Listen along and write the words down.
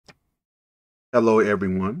Hello,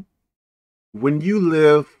 everyone. When you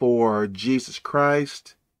live for Jesus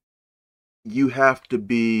Christ, you have to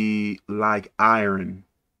be like iron.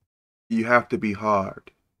 You have to be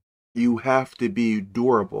hard. You have to be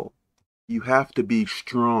durable. You have to be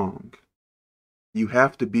strong. You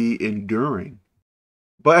have to be enduring.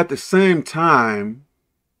 But at the same time,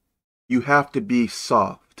 you have to be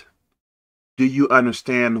soft. Do you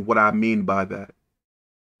understand what I mean by that?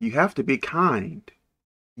 You have to be kind.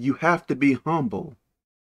 You have to be humble.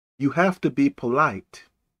 You have to be polite.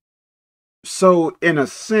 So, in a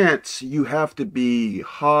sense, you have to be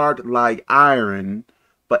hard like iron,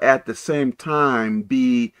 but at the same time,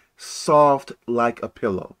 be soft like a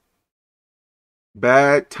pillow.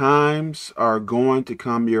 Bad times are going to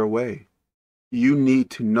come your way. You need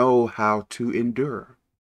to know how to endure.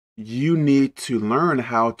 You need to learn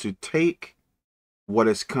how to take what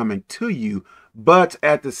is coming to you, but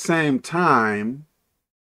at the same time,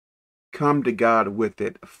 come to God with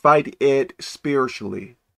it. Fight it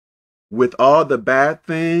spiritually. With all the bad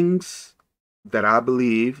things that I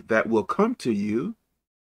believe that will come to you,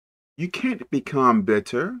 you can't become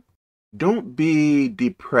bitter. Don't be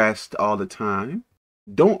depressed all the time.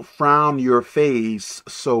 Don't frown your face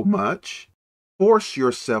so much. Force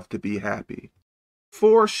yourself to be happy.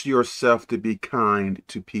 Force yourself to be kind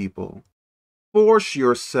to people. Force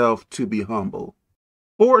yourself to be humble.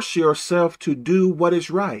 Force yourself to do what is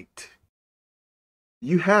right.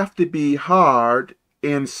 You have to be hard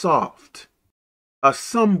and soft. A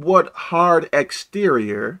somewhat hard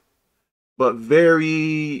exterior, but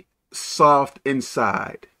very soft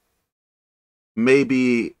inside.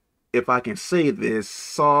 Maybe, if I can say this,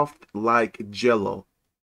 soft like jello.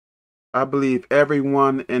 I believe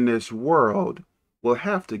everyone in this world will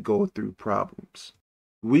have to go through problems.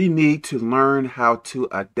 We need to learn how to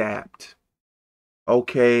adapt.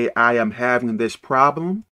 Okay, I am having this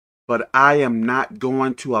problem, but I am not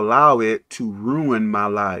going to allow it to ruin my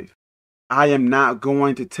life. I am not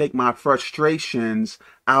going to take my frustrations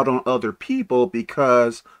out on other people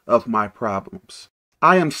because of my problems.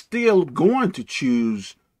 I am still going to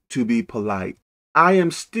choose to be polite. I am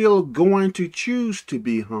still going to choose to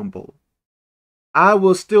be humble. I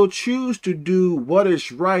will still choose to do what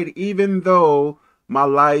is right even though my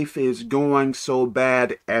life is going so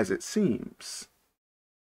bad as it seems.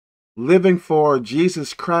 Living for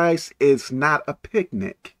Jesus Christ is not a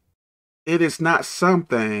picnic. It is not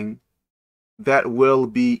something that will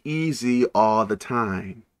be easy all the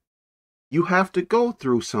time. You have to go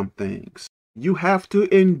through some things. You have to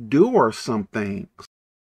endure some things.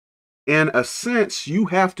 In a sense, you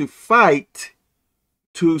have to fight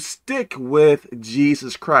to stick with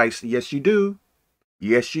Jesus Christ. Yes, you do.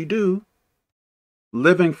 Yes, you do.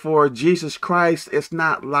 Living for Jesus Christ is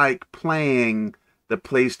not like playing the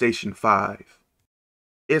PlayStation 5.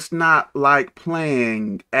 It's not like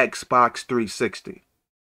playing Xbox 360.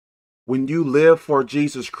 When you live for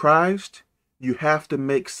Jesus Christ, you have to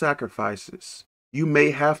make sacrifices. You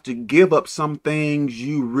may have to give up some things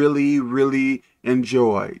you really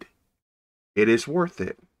enjoyed. It is worth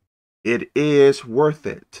it. It is worth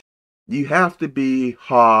it. You have to be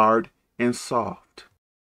hard and soft.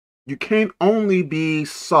 You can't only be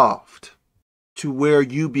soft to where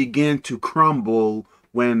you begin to crumble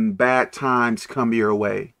when bad times come your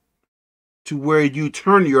way, to where you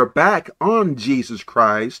turn your back on Jesus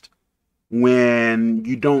Christ when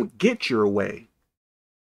you don't get your way.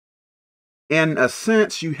 In a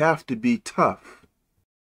sense, you have to be tough.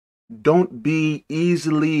 Don't be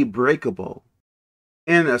easily breakable.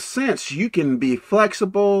 In a sense, you can be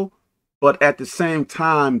flexible, but at the same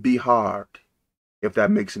time be hard, if that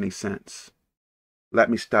makes any sense. Let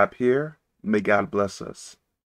me stop here. May God bless us.